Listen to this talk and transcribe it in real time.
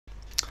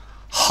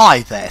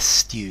Hi there,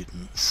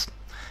 students.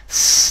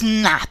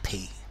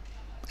 Snappy,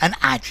 an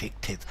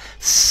adjective.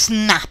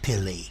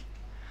 Snappily,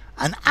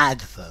 an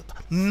adverb.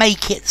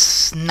 Make it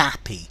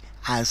snappy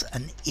as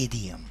an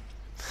idiom.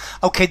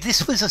 Okay,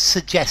 this was a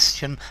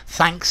suggestion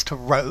thanks to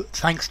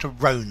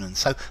Ronan,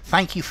 so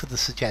thank you for the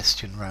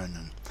suggestion,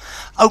 Ronan.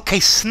 Okay,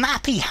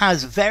 snappy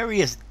has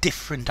various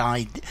different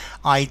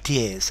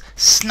ideas.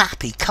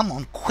 Snappy, come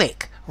on,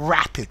 quick,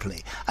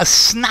 rapidly. A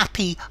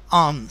snappy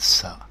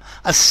answer.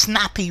 A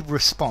snappy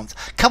response.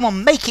 Come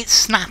on, make it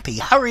snappy.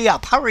 Hurry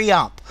up, hurry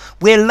up.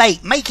 We're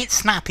late. Make it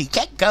snappy.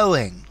 Get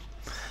going.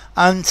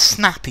 And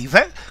snappy,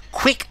 very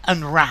quick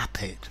and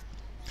rapid.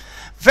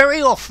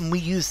 Very often we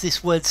use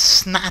this word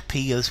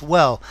snappy as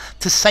well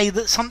to say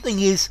that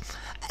something is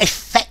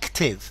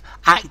effective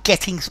at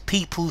getting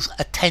people's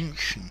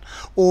attention,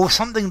 or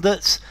something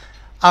that's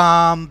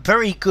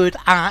very good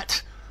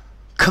at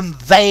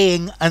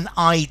conveying an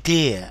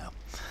idea.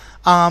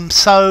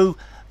 So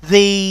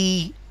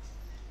the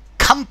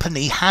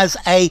company has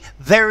a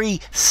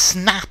very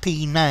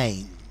snappy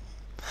name,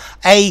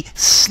 a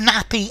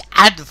snappy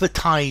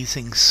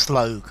advertising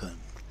slogan.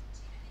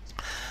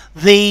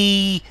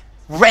 The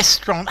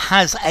restaurant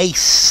has a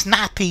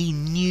snappy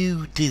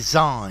new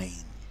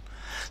design.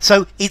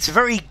 So it's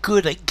very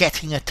good at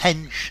getting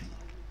attention.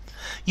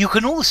 You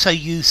can also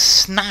use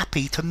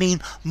snappy to mean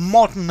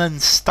modern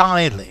and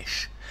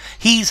stylish.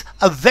 He's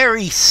a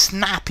very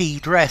snappy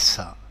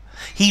dresser.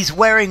 He's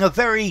wearing a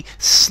very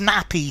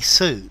snappy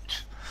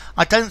suit.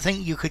 I don't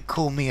think you could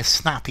call me a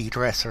snappy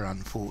dresser,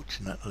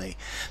 unfortunately.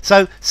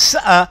 So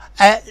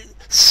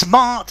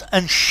smart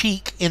and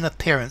chic in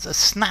appearance, a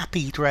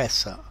snappy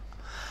dresser.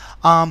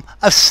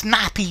 A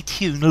snappy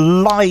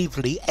tune,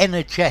 lively,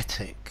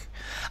 energetic.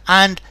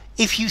 And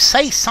if you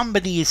say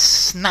somebody is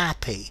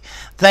snappy,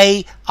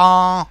 they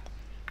are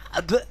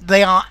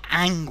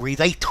angry.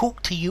 They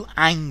talk to you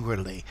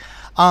angrily.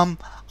 I'm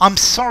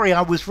sorry,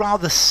 I was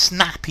rather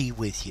snappy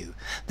with you.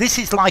 This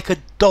is like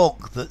a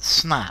dog that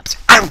snaps.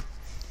 Ow!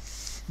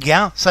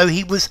 Yeah, so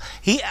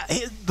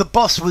the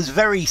boss was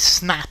very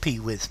snappy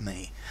with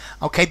me.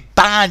 Okay,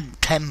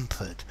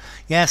 bad-tempered.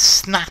 Yeah,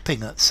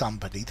 snapping at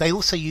somebody. They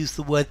also use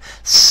the word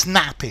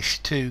snappish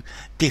to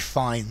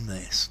define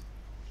this.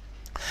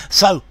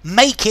 So,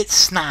 make it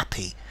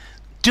snappy.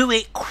 Do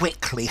it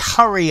quickly.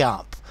 Hurry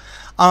up.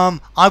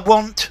 I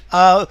want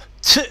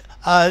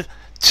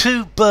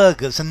 2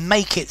 burgers and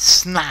make it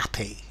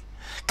snappy.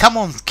 Come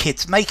on,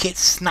 kids, make it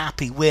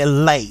snappy. We're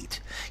late.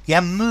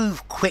 Yeah,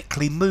 move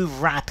quickly,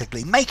 move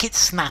rapidly. Make it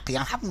snappy.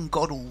 I haven't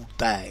got all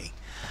day.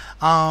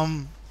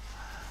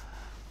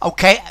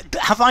 Okay,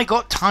 have I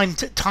got time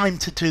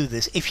to do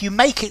this? If you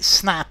make it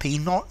snappy,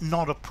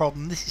 not a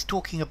problem. This is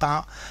talking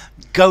about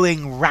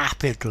going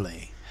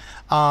rapidly,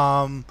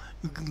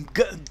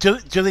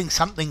 doing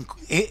something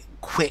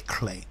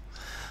quickly.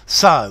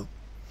 So,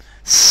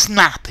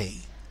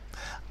 snappy,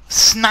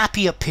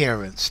 snappy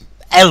appearance,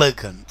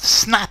 elegant,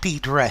 snappy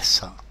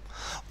dresser,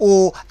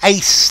 or a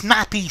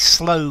snappy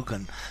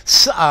slogan.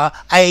 This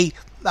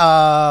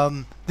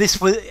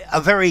was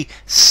a very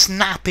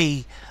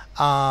snappy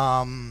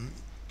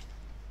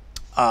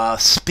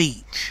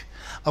speech.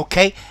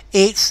 Okay,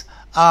 it's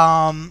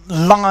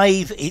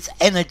live, it's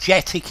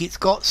energetic, it's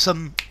got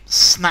some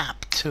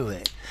snap to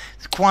it.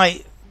 It's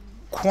quite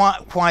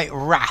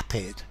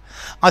rapid.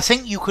 I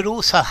think you could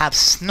also have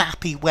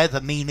snappy weather,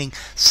 meaning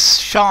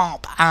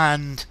sharp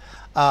and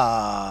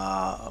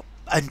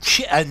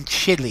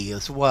chilly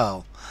as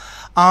well.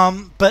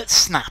 But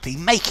snappy,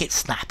 make it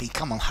snappy.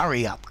 Come on,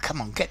 hurry up. Come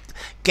on,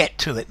 get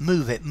to it.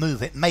 Move it.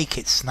 Make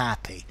it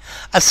snappy.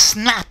 A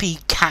snappy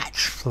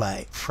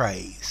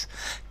catchphrase,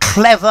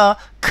 clever,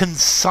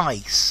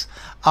 concise,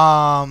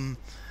 and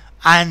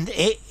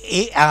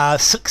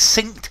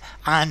succinct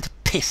and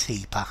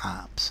pithy,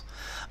 perhaps.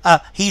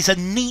 He's a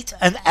neat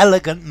and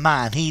elegant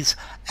man. He's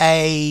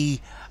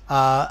a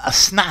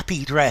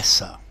snappy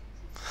dresser.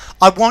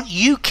 I want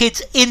you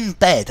kids in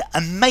bed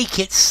and make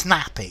it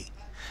snappy.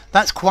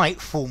 That's quite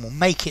formal.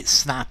 Make it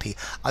snappy.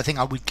 I think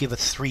I would give a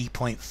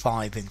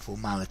 3.5 in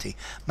formality.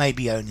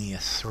 Maybe only a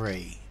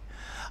 3.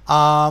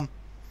 Bad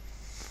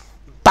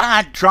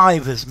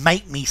drivers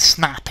make me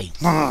snappy.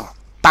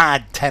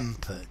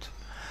 Bad-tempered.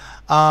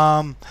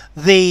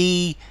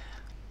 The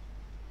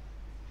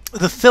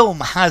film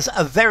has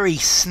a very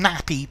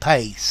snappy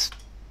pace,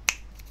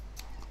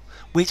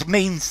 which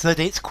means that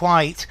it's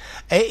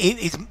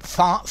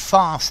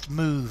fast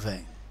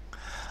moving.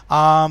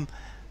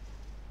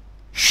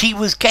 She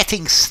was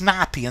getting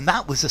snappy, and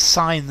that was a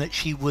sign that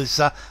she was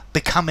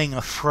becoming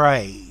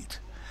afraid.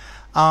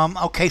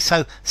 Okay,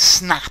 so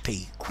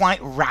snappy,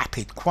 quite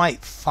rapid,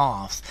 quite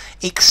fast,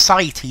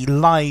 exciting,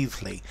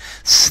 lively,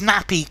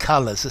 snappy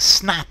colours, a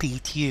snappy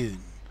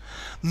tune,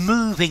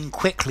 moving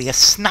quickly, a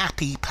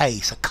snappy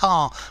pace, a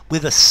car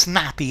with a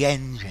snappy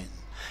engine.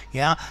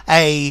 Yeah,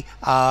 a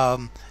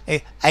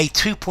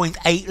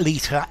 2.8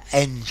 litre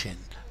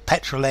engine,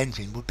 petrol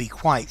engine, would be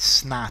quite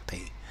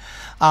snappy.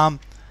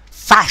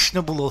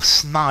 Fashionable or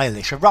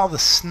stylish, a rather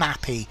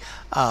snappy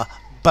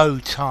bow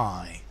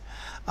tie.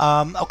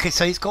 Okay,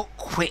 so he's got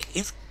quick.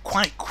 It's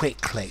quite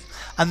quickly,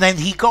 and then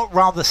he got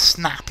rather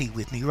snappy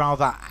with me,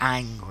 rather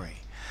angry.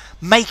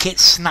 Make it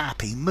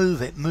snappy.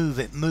 Move it. Move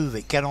it. Move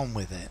it. Get on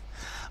with it.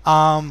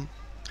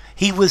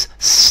 He was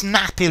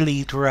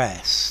snappily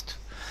dressed.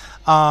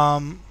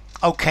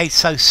 Okay,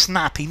 so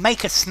snappy.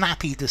 Make a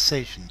snappy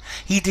decision.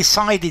 He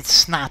decided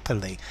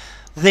snappily.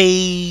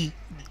 The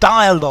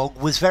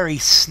dialogue was very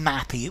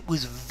snappy. It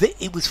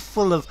was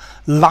full of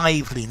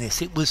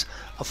liveliness. It was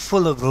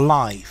full of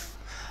life.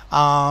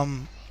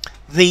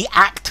 The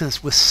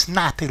actors were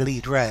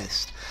snappily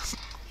dressed.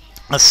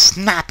 A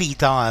snappy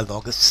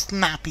dialogue, a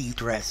snappy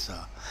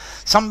dresser.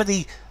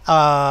 Somebody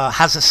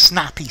has a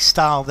snappy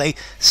style. They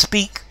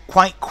speak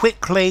quite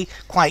quickly,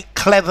 quite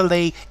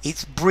cleverly.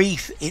 It's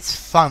brief, it's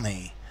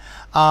funny.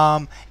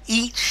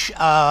 Each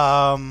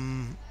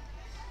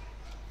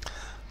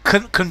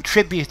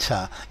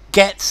contributor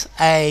gets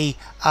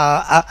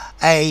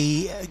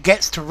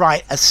gets to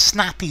write a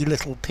snappy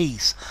little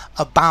piece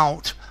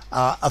about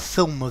a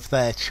film of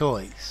their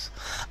choice.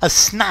 A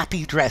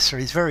snappy dresser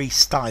is very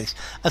stylish.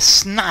 A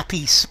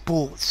snappy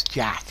sports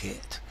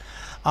jacket,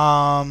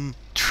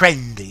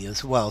 trendy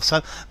as well.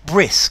 So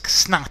brisk,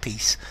 snappy,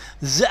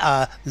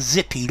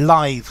 zippy,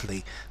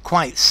 lively,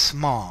 quite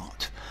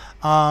smart.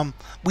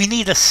 We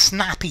need a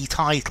snappy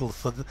title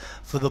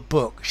for the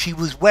book. She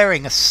was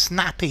wearing a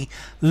snappy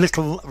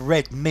little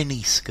red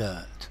mini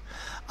skirt.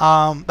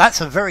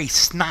 That's a very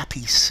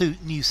snappy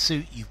new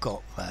suit you've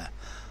got there.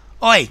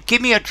 Oi,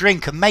 give me a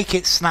drink and make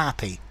it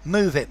snappy.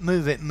 Move it,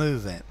 move it,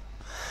 move it.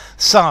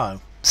 So,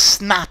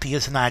 snappy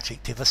as an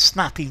adjective, a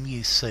snappy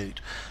new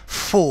suit.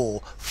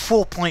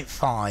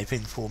 4.5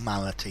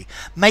 informality.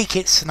 Make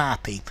it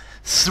snappy,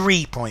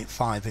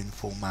 3.5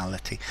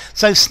 informality.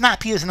 So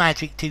snappy as an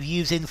adjective,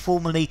 used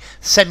informally,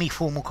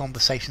 semi-formal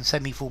conversation,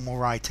 semi-formal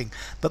writing,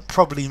 but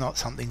probably not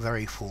something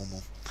very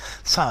formal.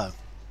 So,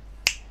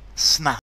 snappy.